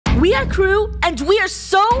We are KREW, and we are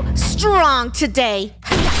so strong today.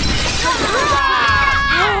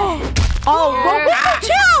 Oh, Roblox,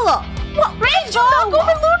 chill! What? Rage, knock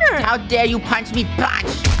over Lunar! How dare you punch me, punch!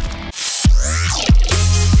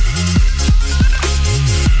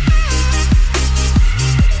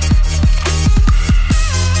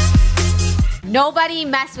 Nobody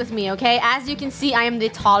mess with me, okay? As you can see, I am the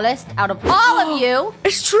tallest out of all of you.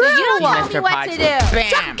 It's true. So you don't tell me Mr. what Punch. to do.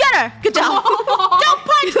 Bam! Get her. Good job. Don't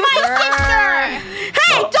punch my sister!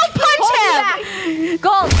 Hey, don't punch him!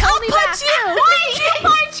 Gold, tell me back. Punch you! Why did you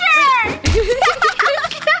punch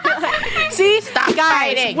her? See? Stop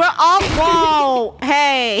guys, fighting. we're all... Whoa.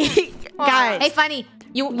 Hey. Guys. Hey, Funny.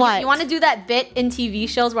 You What? want to do that bit in TV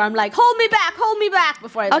shows where I'm like, hold me back,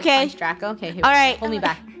 before I like, Okay. punch Draco? Okay, here. All right. Hold me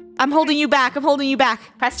back. I'm holding you back.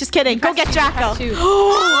 Just kidding. Go get Draco. Press 2.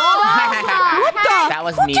 What the? That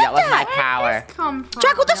was Who me. did That was my power. Come from?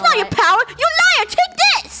 Draco, that's not your power. You liar. Take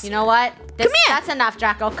this. You know what? Come here. That's enough,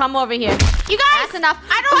 Draco. Come over here. You guys, That's enough.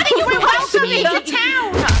 I don't think you were welcome into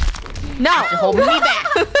town. No. Hold me back.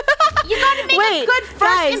 You gotta make Wait, a good first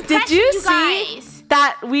guys, impression, did you guys. see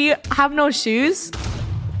that we have no shoes?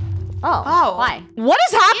 Oh. Why? What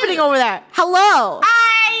is happening over there? Hello.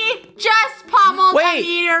 I just pummeled Wait, a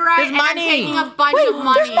meteorite there's and money. I'm taking a bunch Wait, of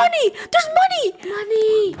money. there's money.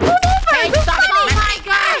 Money. Move over. Hey, There's stop it. money. Oh my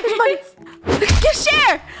god. There's money. Just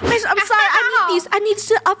share. I'm sorry. I need these. I need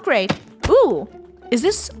to upgrade. Ooh. Is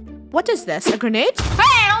this... What is this? A grenade?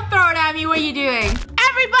 Hey, don't throw it at me. What are you doing?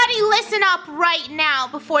 Everybody listen up right now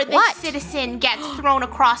before this What? citizen gets thrown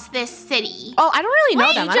across this city. Oh, I don't really know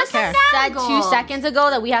Wait, them. you I don't just care. said Said 2 seconds ago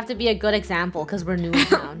that we have to be a good example because we're new in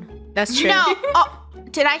town. That's true. No. Oh,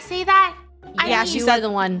 did I say that? Yeah, I she you said were the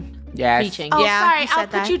one Yes. preaching. Oh, Yeah, sorry. you said I'll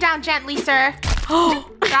put that. you down gently, sir. Oh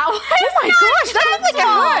That was my gosh, that looked like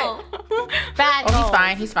it hurt. Bad. Oh, he's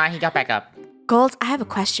fine. He's fine. He got back up. Gold, I have a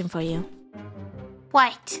question for you.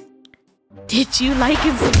 What? Did you like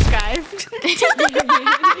and subscribe?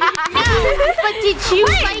 But did you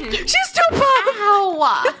like it? She's too pumped.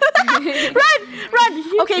 Ow. Run.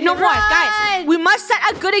 Okay, no more. Guys, we must set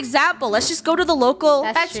a good example. Let's just go to the local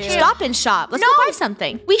That's true. stop and shop. Let's No. go buy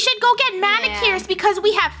something. We should go get manicures because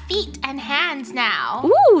we have feet and hands now.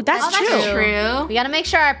 Ooh, that's Oh, that's true. true. We gotta make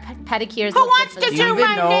sure our pedicures Who look wants good for to Do the you do even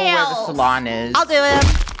my know where the nails? salon is? I'll do it.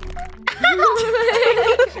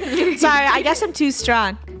 Sorry, I guess I'm too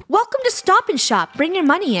strong. Welcome to Stop and Shop. Bring your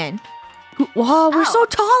money in. Whoa, we're so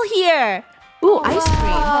tall here. Ooh, ice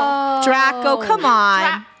cream. Draco, come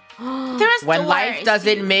on. There's When doors. life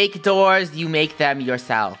doesn't make doors, you make them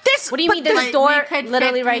yourself. What do you mean? There's a We door could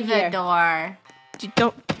literally fit right through here. the door. You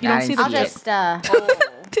don't see the I'll door. just Yeah,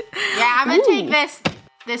 I'm gonna Ooh. take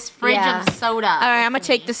this fridge Yeah. of soda. All right, I'm gonna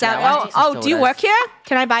take this out. Yeah, I want Oh, some do you sodas. work here?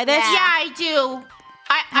 Can I buy this? Yeah, I do.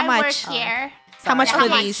 How I much? work here. How much for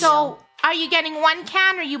Okay, these? so are you getting one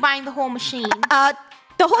can or are you buying the whole machine?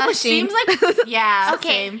 The whole machine. Seems like yeah. Yeah.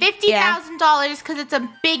 Okay, $50,000 because it's a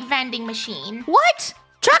big vending machine. What?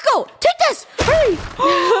 Draco, take this! Hurry!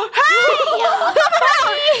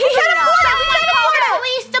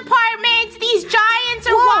 Police departments. These giants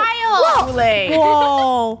are wild. Kool-Aid.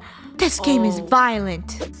 Whoa! This game is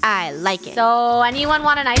violent. I like it. So, anyone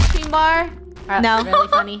want an ice cream bar? No. Really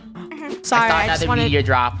funny. Sorry, I saw I just another wanted. meteor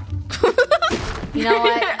drop. You know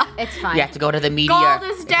what? It's fine. You have to go to the meteor. Gold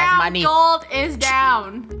is It has down. money. Gold is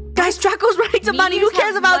down. Guys, Draco's running to money. Who Meteors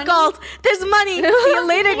cares have about money? gold? There's money. See you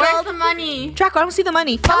later, Where's gold. the money? Draco, I don't see the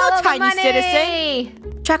money. Follow, Follow the tiny money.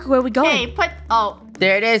 citizen. Draco, where are we going? Hey, put. Oh,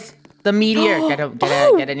 There it is. The meteor.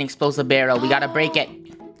 Get an explosive barrel. We gotta break it.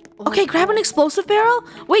 Okay, grab an explosive barrel.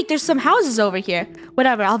 Wait, there's some houses over here.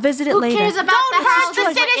 Whatever, I'll visit it who later. cares about Don't the hurt houses? the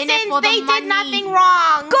We're in it citizens. for the They money. did nothing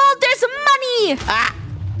wrong. Gold, there's money. Ah!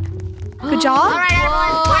 Good job. All right,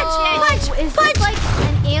 everyone, punch it. Is this like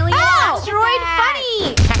an alien Ow! asteroid?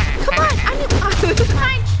 Funny. Come on, I need Punch.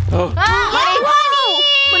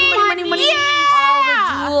 money. All the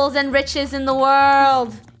jewels and riches in the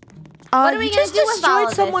world. What are we you gonna just do with all destroyed of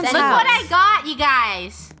this someone's anyway? house. Look what I got, you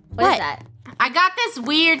guys. What What? is that? I got this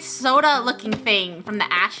weird soda-looking thing from the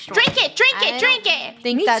asteroid. Drink it, drink I it, drink it. I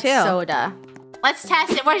think Me that's too. soda. Let's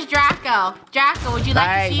test it. Where's Draco? Draco, would you like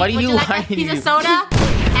Alright, to see? what do would you you like want a piece to of do? soda?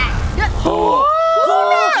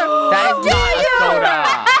 That is not a soda.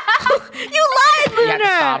 You lied, You have to Lunar.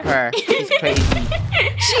 stop her. She's crazy.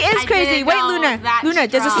 She is I crazy. didn't Wait, know Lunar. that Lunar,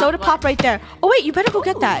 there's a strong, soda but- pop right there. Oh, wait, you better go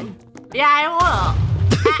get that. Yeah, I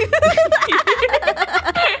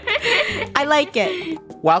I like it.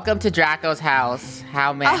 Welcome to Draco's house.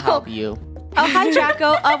 How may I help you? Oh, hi,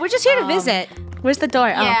 Draco. We're just here to visit. Where's the door?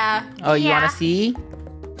 will. Oh. Yeah. Oh, you yeah. want to see?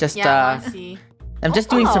 Just Yeah, I wanna see. I'm just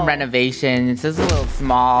doing some Oh. renovations. This is a little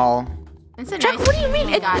small. It's a Draco, nice what do you mean?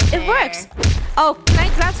 team It got there. works. Oh, can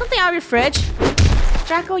I grab something out of your fridge?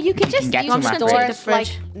 Draco, you could just get use to my the fridge. doors like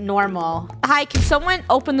normal. Hi, can someone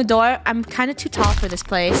open the door? I'm kind of too tall for this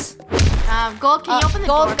place. Gold, can you open the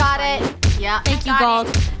door? Gold got for me? it. Yeah. Thank you, Gold.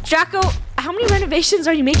 Draco, how many renovations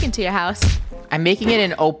are you making to your house? I'm making it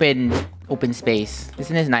an open space.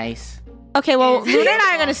 Isn't this nice? Okay, well, Is it? Lunar and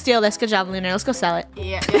I are gonna steal this. Good job, Lunar. Let's go sell it.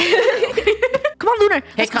 Yeah. Come on, Lunar. Hey,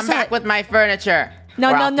 Let's go come sell back it. with my furniture. No,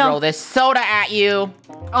 or no, I'll no. throw this soda at you.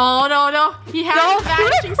 Oh, no. He has No, a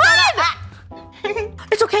vanishing run! soda.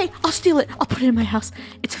 It's okay. I'll steal it. I'll put it in my house.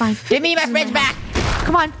 It's fine. Give me my fridge back.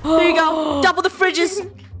 Come on. There you go. Double the fridges.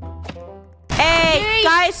 Hey,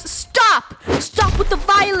 guys, stop. Stop with the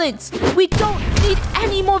violence. We don't need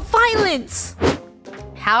any more violence.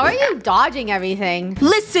 How are you dodging everything?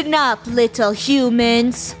 Listen up, little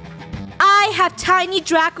humans. I have Tiny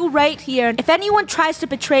Draco right here. If anyone tries to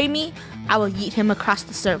betray me, I will yeet him across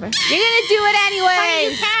the server. You're gonna do it Funny, you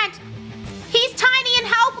anyways. can't. He's tiny and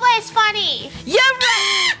helpless, Funny. You're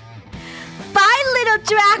right. Bye, little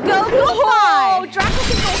Draco. Oh, Goodbye. Draco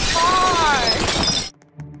can go far.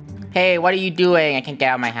 Hey, what are you doing? I can't get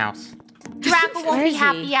out of my house. Draco won't Where be is he?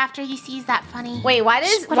 happy after he sees that Funny. Wait, why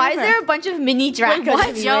is Whatever. there a bunch of mini Dracos? what?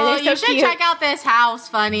 everywhere? Yo, They're you so should cute. check out this house,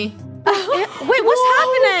 Funny. Wait, what's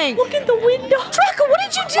happening? Look at the window. Draco, what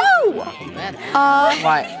did you do? What?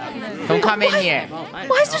 Don't come in here.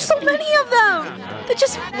 Why is there so many of them? They're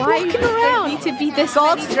just walking around. Need to be this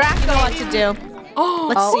Gold, many you know what to do. Oh,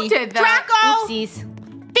 Let's who see. did that? Draco! Oopsies.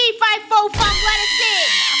 B545, let us in!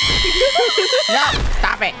 No,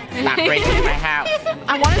 stop it. Stop breaking my house.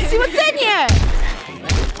 I want to see what's in here.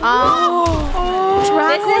 Draco, This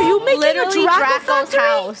are is you making a literally Draco Draco's factory?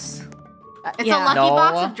 house. It's Yeah. a lucky No.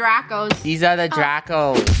 box of Dracos. These are the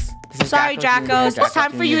Dracos. This is Sorry, Dracos. It's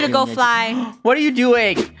time for you to go fly. What are you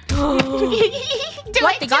doing?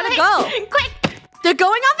 What? They gotta go. Quick! They're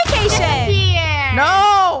going on vacation. Here!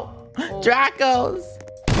 No! Dracos.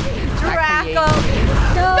 Draco.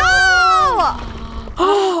 No!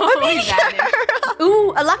 Oh, I'm eating her.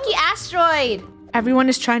 Ooh, a lucky asteroid. Everyone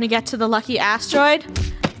is trying to get to the lucky asteroid.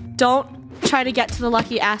 Don't try to get to the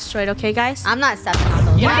lucky asteroid, okay, guys? I'm not stepping on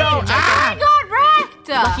those. You Why don't. did you- I got wrecked!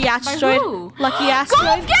 Lucky By asteroid. who? Lucky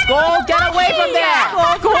asteroid. Go, get away from there.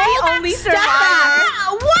 Gold, only step survivor. back.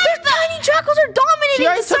 What? The tiny Dracos are She dominating the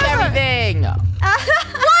already took server. everything. What?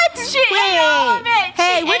 She ate all of it!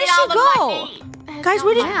 Hey, She where ate did all she of go? my meat. Guys,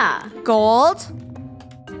 where did Yeah. Gold?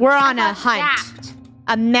 We're on a got hunt. zapped.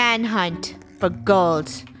 A manhunt for gold.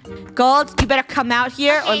 Gold, you better come out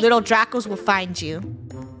here or Okay. little Dracos will find you.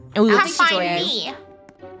 And we will Come destroy find you. me.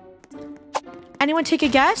 Anyone take a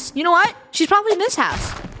guess? You know what? She's probably in this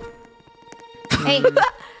house. Hey, hey,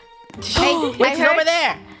 Wait, she's over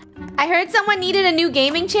there. I heard someone needed a new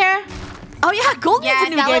gaming chair. Oh yeah, Gold needs Yes, a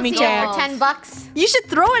new that was gaming the chair. For $10. You should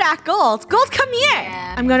throw it at Gold. Gold, come here.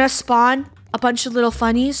 Yeah. I'm gonna spawn a bunch of little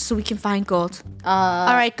funnies so we can find Gold.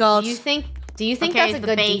 All right, Gold. Do you think Okay, that's a the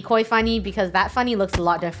good bait. decoy funny? Because that funny looks a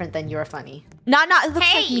lot different than your funny. No, it looks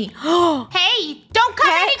Hey. like me. Hey, don't come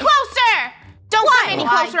Hey. any closer! Don't Why? come any Why?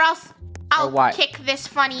 closer, else I'll what? kick this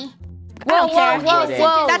Funny. Whoa, care. whoa, Kick it.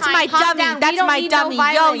 whoa. That's my Calm dummy. down. We That's don't my need no dummy.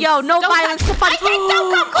 violence. Yo, no Don't violence to come- funny. I said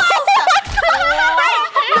don't come closer!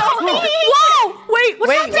 Whoa! Wait, what's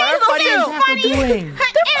Wait, happening what are to Funny and those two? Draco doing? They're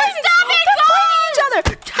fighting each other.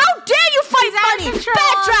 How dare you fight out of Funny? control.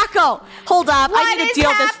 Bad Draco. Hold up. I What need is to deal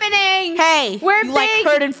this. happening? Hey, We're you big, like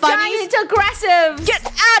hurting funnies? giant aggressive. Get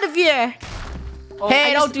out of here.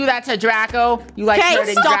 Hey, don't do that to Draco. You like Okay,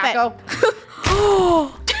 hurting stop Draco?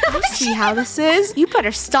 I see how this is. You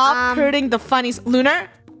better stop hurting the funnies. Lunar,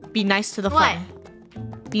 be nice to the What? funny.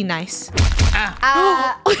 Be nice.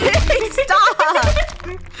 Uh, Stop.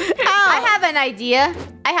 I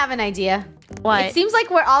have an idea. What? It seems like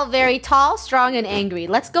we're all very tall, strong, and angry.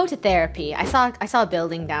 Let's go to therapy. I saw a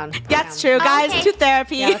building down. That's true, guys. Okay. To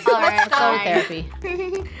therapy. Yeah, let's go, let's go to Alright. therapy.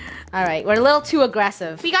 All right, we're a little too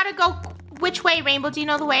aggressive. We gotta go which way, Rainbow? Do you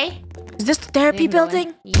know the way? Is this the therapy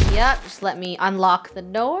building? Yep. Just let me unlock the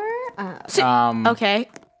door. Okay.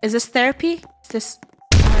 Is this therapy? Is this?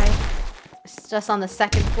 It's just on the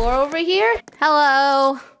second floor over here.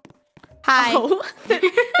 Hello. Hi.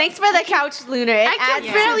 Thanks for the couch, Lunar. It I can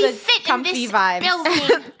adds barely to the fit in comfy this vibes.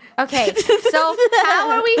 building. Okay, so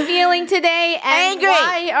how are we feeling today, and Angry.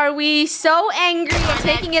 why are we so angry and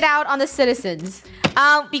taking it out on the citizens?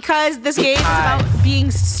 Because this game is about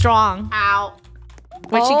being strong. Ow.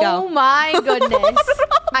 Where'd she Oh go? my goodness!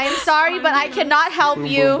 I am sorry, but I cannot help Boom,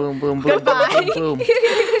 you. boom, boom, boom, boom, Goodbye. boom, boom.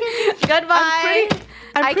 Goodbye.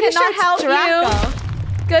 I'm I pretty cannot sure help it's Draco.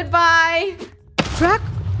 you. Goodbye.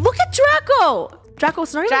 Look at Draco.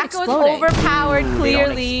 Draco's not even Draco's exploding. overpowered, They don't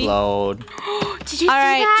clearly. explode. Did you All see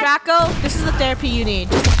right, that? Draco, this is the therapy you need.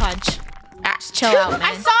 Just a punch. Just chill out, man.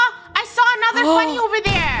 I saw another funny over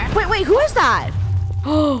there. Wait, who is that?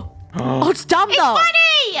 Oh, it's dumb It's though.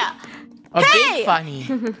 funny. A Hey! big funny.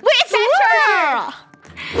 Wait, it's Luna.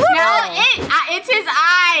 No, it's his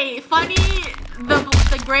eye. Funny,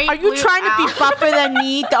 the great. Are you blue trying to be owl. buffer than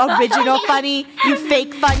me, the original funny? You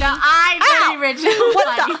fake funny. No, I'm Ow! the original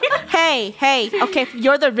What funny. the? Hey. Okay,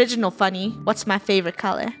 you're the original funny. What's my favorite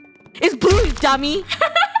color? It's blue, you dummy.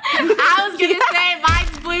 I was gonna say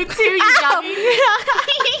mine's blue too, you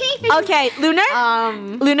dummy. Okay,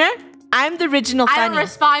 Lunar. Lunar. I'm the original I funny. don't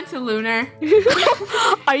respond to Lunar.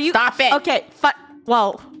 Are you? Stop it. Okay.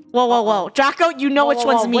 Whoa. Draco, you know which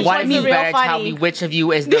one's me. Which One one's of the you real better tell funny? me which of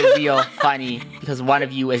you is the real funny, because one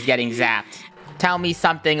of you is getting zapped. Tell me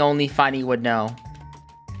something only funny would know.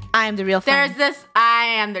 I am the real funny. There's this. I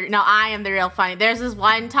am the real funny. There's this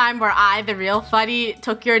one time where I, the real funny,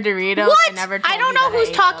 took your Doritos and never told I don't you know that who's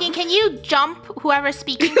ate talking. them. Can you jump whoever's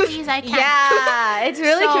speaking, please? I can't. Yeah, it's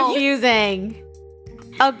really So- confusing.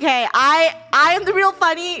 Okay, I am the real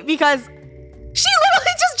funny because she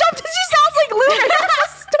literally just jumped and she sounds like Lunar. That's so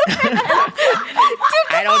stupid.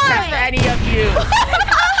 Dude, I don't trust any of you.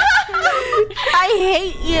 I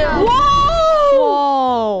hate you.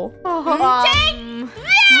 Whoa.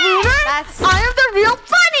 Lunar, That's I am the real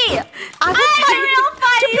funny. I'm the real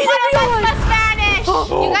funny. Spanish.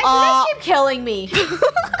 you guys keep killing me.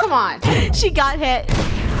 Come on. She got hit.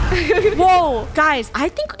 Whoa, guys, I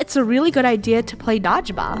think it's a really good idea to play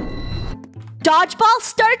dodgeball. Dodgeball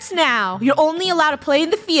starts now. You're only allowed to play in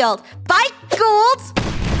the field. Fight, Gould.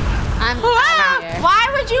 I'm out here. Why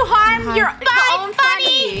would you harm your own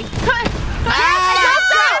funny?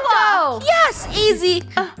 Yes, easy.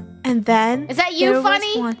 And then Is that you, there was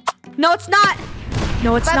Funny? one. No, it's not.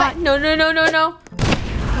 No, it's not. No. Funny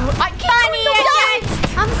again.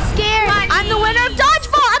 I'm scared. I'm the winner of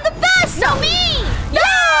dodgeball. I'm the best. No, me.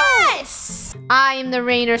 Yes. I am the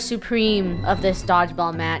reigner supreme of this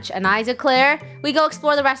dodgeball match, and I declare we go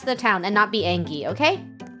explore the rest of the town and not be angry, okay?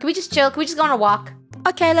 Can we just chill? Can we just go on a walk?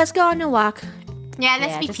 Okay, let's go on a walk. Yeah,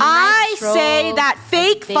 let's be just cute. I nice stroll. say that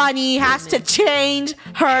fake Big funny has to change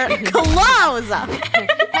her clothes.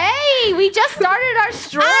 Hey, we just started our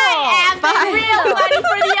stroll. I am the real funny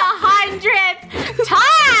for the 100th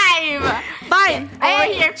time. Fine. Over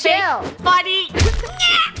Hey, here, chill. fake funny.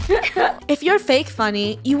 If you're fake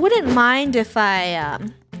funny, you wouldn't mind if I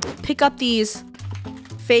pick up these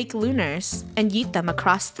fake lunars and yeet them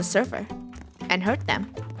across the server and hurt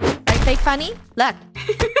them. Right, fake funny? Look.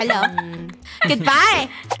 Hello. Goodbye,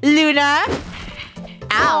 Luna.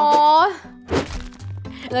 Ow.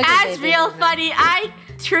 Look at As baby real Luna. funny, I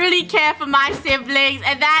truly care for my siblings,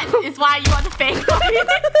 and that is why you are the fake funny.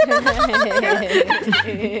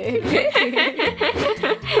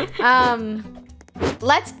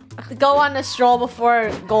 Let's go on a stroll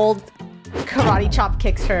before Gold karate chop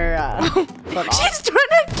kicks her foot off. She's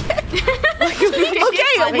trying to get...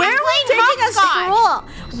 Okay, where are we taking a stroll?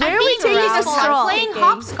 Where are we taking a I'm stroll? playing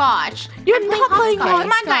hopscotch. You're not playing Come on,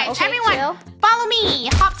 hopscotch. guys. Okay, Everyone, chill. follow me.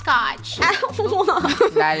 Hopscotch.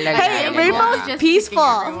 Hey, Rainbow's Just peaceful.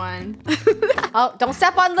 kicking everyone. Oh, don't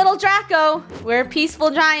step on little Draco. We're peaceful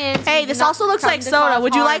giants. Hey, We this do not also looks come like to soda. cause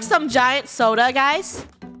Would you harm. like some giant soda, guys?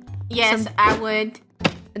 Yes, I would.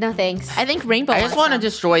 No, thanks. I think Rainbow I just want to some.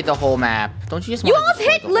 destroy the whole map. Don't you just You want almost to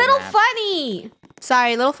destroy hit the whole Little map? Funny.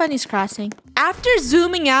 Sorry, Little Funny's crossing. After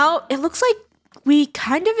zooming out, it looks like we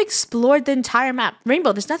kind of explored the entire map.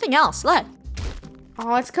 Rainbow, there's nothing else. Look.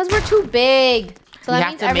 Oh, it's because we're too big. So We that have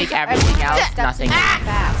means to make everything else nothing.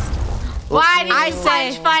 fast. Why did I you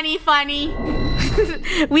say- punch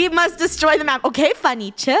funny? We must destroy the map. Okay,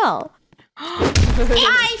 Funny, chill.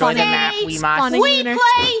 Destroy the map. We must. Funny. We Lunar.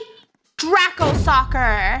 play Draco soccer.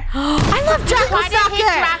 I love Draco Try to hit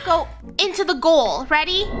Soccer. Draco into the goal.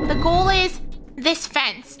 Ready? The goal is this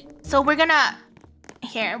fence. So we're gonna...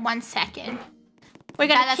 Here, 1 second. We're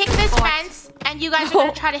gonna kick this fence, and you guys are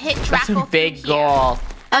gonna try to hit That's Draco a big through here. goal.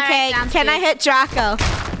 Okay, Alright, sounds can I good. hit Draco?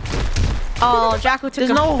 Oh, Draco took There's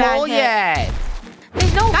a no bad hole hit. yet.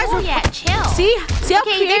 There's no Guys, goal we're- yet. Chill. See how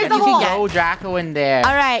Okay, creative there's the you You can hole. get. throw Draco in there.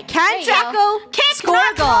 All right, can you go. Draco Kick, score a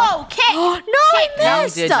not goal? goal. Kick. No, I No, you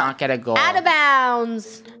missed. did not get a goal. Out of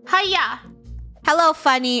bounds. Hiya. Hello,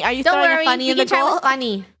 Funny. Are you Don't throwing worry, a Funny you in the can try goal? with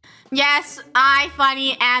Funny. Yes, I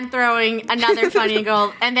funny and throwing another funny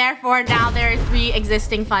goal, and therefore now there are 3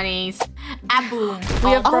 existing funnies. Ah, boom.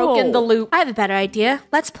 We have broken the loop. I have a better idea.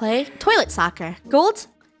 Let's play toilet soccer. Gold,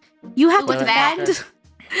 you have to What's that? defend.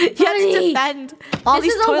 You have to Funny. defend all This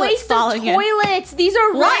these is a toilets waste of falling in. toilets. These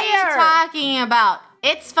are What are you rare. talking about?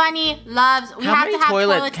 ItsFunneh loves. We How have many to have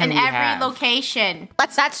toilets toilets can in we every have? location.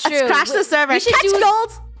 That's true. Let's crash the server. We should Catch do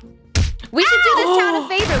gold. We should do this town a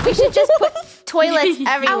favor. We should just put toilets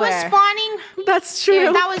I everywhere. was spawning. That's true.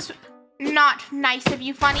 Here, that was not nice of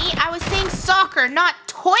you, Funneh. I was saying soccer, not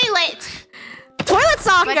toilet. Toilet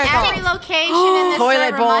soccer. But every location in this Toilet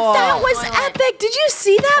server bowl. must That have a was toilet. epic. Did you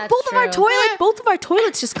see that? That's Both true. of our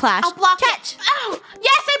toilets just clashed. I'll block it. Oh,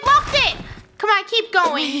 yes, I blocked it. Come on, keep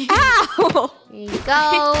going. Ow! Here you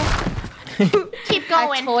go. Keep A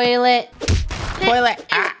going. toilet. Toilet.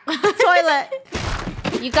 Ah.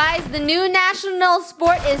 Toilet. You guys, the new national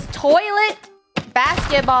sport is toilet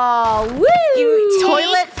basketball. Woo!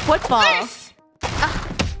 Toilet football. Yes.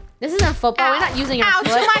 This isn't football. Ow. We're not using our Ow, foot.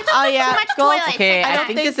 too much. Oh, yeah. Too much Gold. toilets. Okay, I don't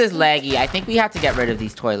think think- this is laggy. I think we have to get rid of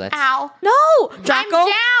these toilets. Ow. No, Draco.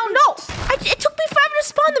 down. No, it took me forever to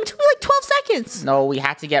spawn them. It took me like 12 seconds. No, we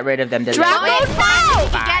have to get rid of them. They're Draco, laggy. no! You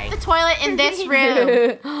can get the toilet in this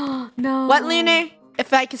room. No. What, Lunar?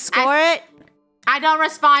 If I could score it? I don't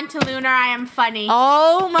respond to Lunar. I am funny.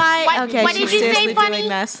 Oh my. What- Okay, what she's did you say, seriously Funny? doing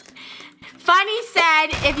this. Funny said,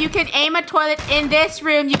 if you can aim a toilet in this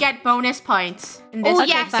room, you get bonus points. In this Oh, Okay,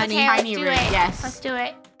 yes. Funny. Okay, let's tiny do room. it. Yes. Let's do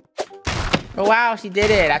it. Oh, wow, she did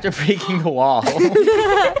it after breaking the wall.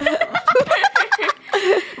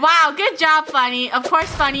 Wow, good job, Funny. Of course,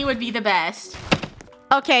 Funny would be the best.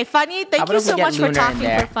 Okay, Funny, How thank about you if we so get much for Lunar in talking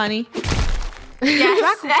there? for Funny.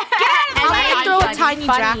 Yes. I'm gonna throw a tiny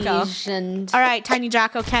Draco. Funny. All right, Tiny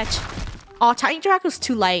Draco, catch. Oh, Tiny Draco's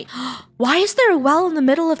too light. Why is there a well in the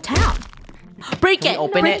middle of town? Break Can it. we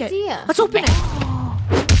open break it? Idea. Let's open it.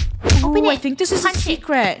 Open Ooh, I it. think this is a Punch it.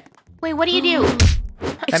 secret. Wait, what do you do?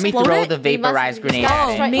 Let me Explode throw it? the vaporized grenade at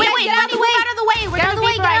Oh, it. man. Wait, Get out of the way. move out of the way. We're Get out of gonna the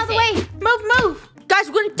way, get out of the vaporize it. Move. Guys,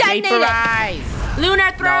 we're gonna detonate it. Vaporize!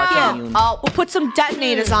 Lunar throw. No, it's Yeah. immune. Oh, we'll put some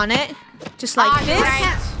detonators on it. Just like Oh, this. you're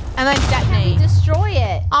right. And then detonate. Destroy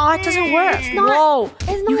it. Oh, it doesn't work. not- Whoa.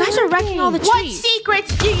 it's You not guys are wrecking all the What trees.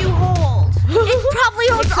 secrets do you hold? It probably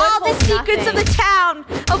holds could all the hold secrets of the town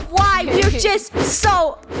of why we're just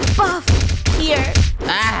so buff here.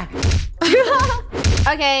 Ah!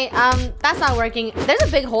 Okay, that's not working. There's a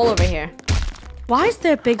big hole over here. Why is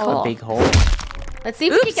there a big A hole? big hole. Let's see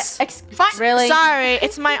if we can Oops. get. Fine. Really? Sorry,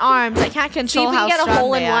 it's my arms. I can't See control if we how can get a strong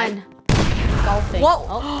hole in they are. one. Golfing. Whoa.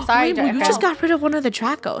 Oh, sorry, Rainbow, you Draco. just got rid of one of the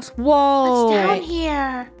Dracos. Whoa. What's down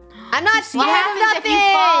here? I'm not scared What of happens if nothing. you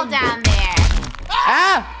fall down there?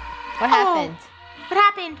 Ah! What happened? What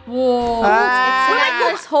happened? Whoa. Ah. It's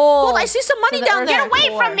in this hole. Gold, I see some money To the down earth. there. Get away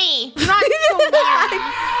Four. from me. Do not go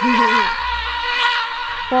near.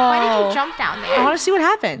 Why did you jump down I there? want to see what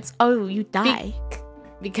happens. Oh, you die.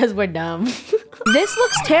 Because we're dumb. This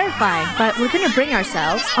looks terrifying, but we're gonna bring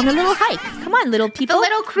ourselves on a little hike. Come on, little The people.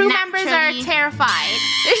 little crew members are Naturally. terrified.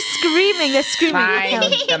 They're screaming. They're screaming. Climb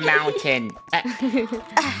the mountain.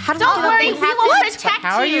 How do Don't we worry, do we that? will protect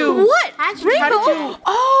How are you. you? What? How'd you- Rainbow? How did you?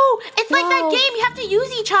 Oh, it's like that Whoa. game. You have to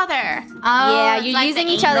use each other. Yeah, it's you're like using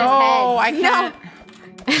the each other's No, heads. I can't.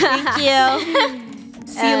 Thank you.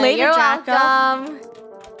 See you later, You're Draco. welcome.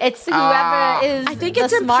 It's whoever is I think the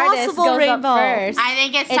it's smartest impossible, goes Rainbow. up first. I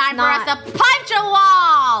think it's It's time not. for us to punch a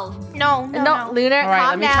wall. No, no, Lunar, All right, calm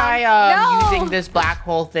let me down. try no. using this black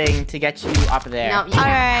hole thing to get you up there. No, you All can't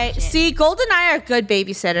right. catch it. See, Gold and I are good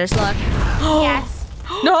babysitters. Look. Yes.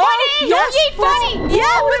 No. Funny! Yes. Yay, Funny!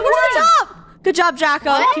 Yeah, we're to the top. Good job,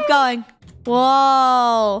 Draco. Keep going.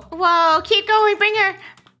 Whoa. Whoa, keep going. Bring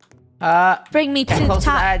her. Bring me to Get the close to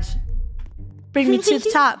the top. edge. Bring me to the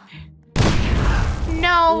top.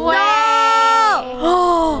 No way.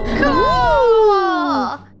 Oh.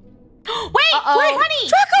 Cool. Wait, Uh-oh. wait, Funny.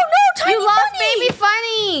 Draco, no, Tiny You lost Funny. Baby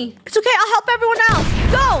Funny. It's okay. I'll help everyone else.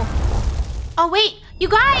 Go. Oh wait, you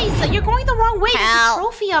guys, you're going the wrong way. There's a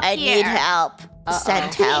trophy up here. help.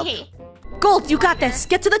 Send Hey, Gold, you got this.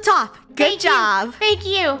 Get to the top. Good thank you. job. Thank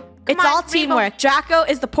you. Come It's on, all Rainbow. teamwork. Draco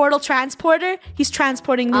is the portal transporter. He's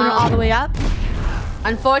transporting Luna all the way up.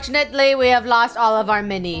 Unfortunately, we have lost all of our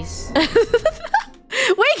minis.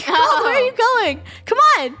 Wait, Gold, where are you going? Come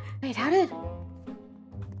on. Wait, how did?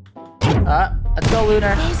 Let's go,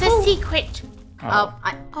 Lunar. There's a secret. Oh,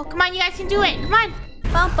 Oh, come on, you guys can do it. Come on.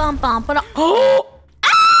 Bum, bum, bum, bum. Oh!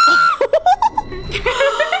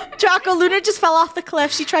 Draco, Luna just fell off the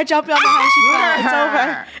cliff. She tried jumping on the house. She fell. It's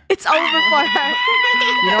over. It's over for her.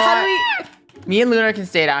 You know How what? do we... Me and Lunar can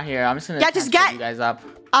stay down here. I'm just gonna Yeah, just transport get- you guys up.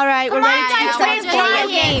 All right, we're Come ready on, to guys, get we're transported.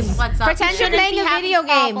 video Giants. game. What's up? Pretend you're Shouldn't playing be a having video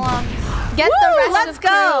game. problems. Get Woo, the rest let's of go.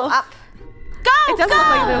 crew up. Go, It doesn't go. look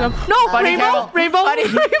like a video game. No, Buddy, Rainbow, help. Rainbow, Buddy.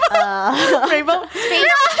 Rainbow, Rainbow.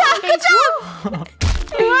 Good job.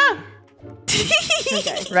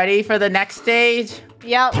 Ready for the next stage?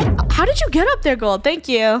 Yep. How did you get up there, Gold? Thank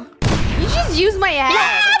you. You just used my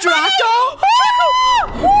head. Draco!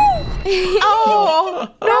 Oh,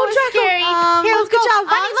 No, Draco. scary. Here, let's good go. job.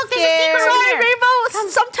 Honey, look, there's a secret Sorry, over here. Rainbow.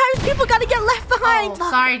 Sometimes people gotta get left behind.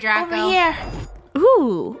 Sorry, Draco. Over here.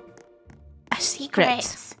 Ooh, a secret.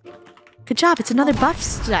 Great. Good job. It's another buff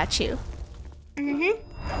statue. Mm-hmm.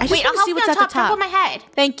 I just Wait, I'll want to help see you what's on at the top. Don't top. put my head.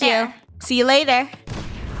 Thank There. you. See you later.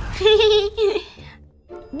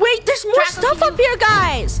 Wait, there's more Draco, stuff can up here,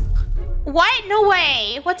 guys. What? No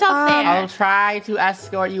way. What's up I'll there? try to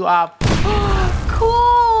escort you up.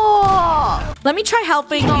 Cool. Let me try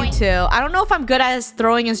helping you going. two. I don't know if I'm good as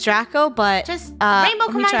throwing as Draco, but Just Rainbow, let me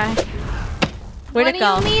come on. try. Where'd What it do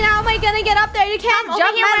go? you mean? How am I gonna get up there? You can't Come over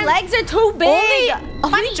jump. here My and- legs are too big.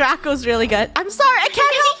 Only Draco's really good. I'm sorry, I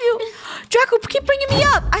can't help you. Draco, keep bringing me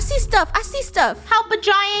up. I see stuff. I see stuff. Help a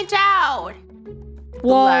giant out. Whoa,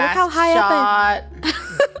 look Last how high up I shot.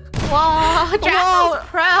 Whoa, Draco's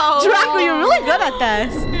pro. Draco, you're really good at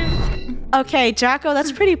this. Okay, Draco,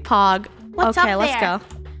 that's pretty pog. What's okay, up let's there? go.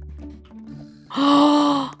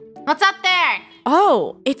 What's up there?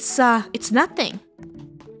 Oh, it's nothing.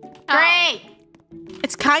 Great.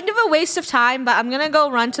 It's kind of a waste of time, but I'm gonna go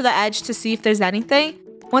run to the edge to see if there's anything.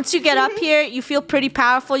 Once you get up here, you feel pretty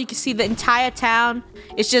powerful. You can see the entire town.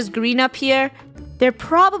 It's just green up here. They're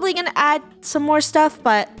probably gonna add some more stuff,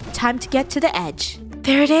 but time to get to the edge.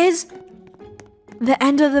 There it is. The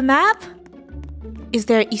end of the map. Is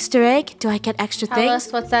there an Easter egg? Do I get extra Tell things?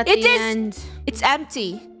 us what's at It the is- end. It's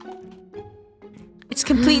empty. It's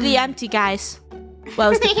completely empty, guys. What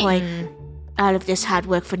was the point? All of this hard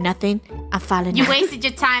work for nothing? I'm falling You out. wasted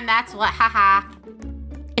your time, that's what. Haha.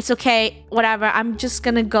 It's okay. Whatever. I'm just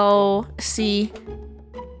gonna go see.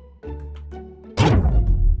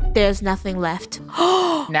 There's nothing left.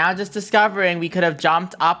 Now just discovering we could have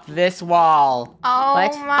jumped up this wall. Oh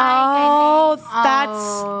What? Oh, my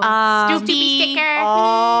that's goodness. Stoopy sticker.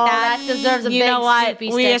 Oh, That deserves a you big know what?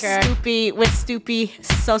 Stoopy We're sticker. Stoopy. We're Stoopy.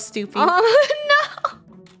 So Stoopy. Oh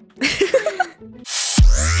no!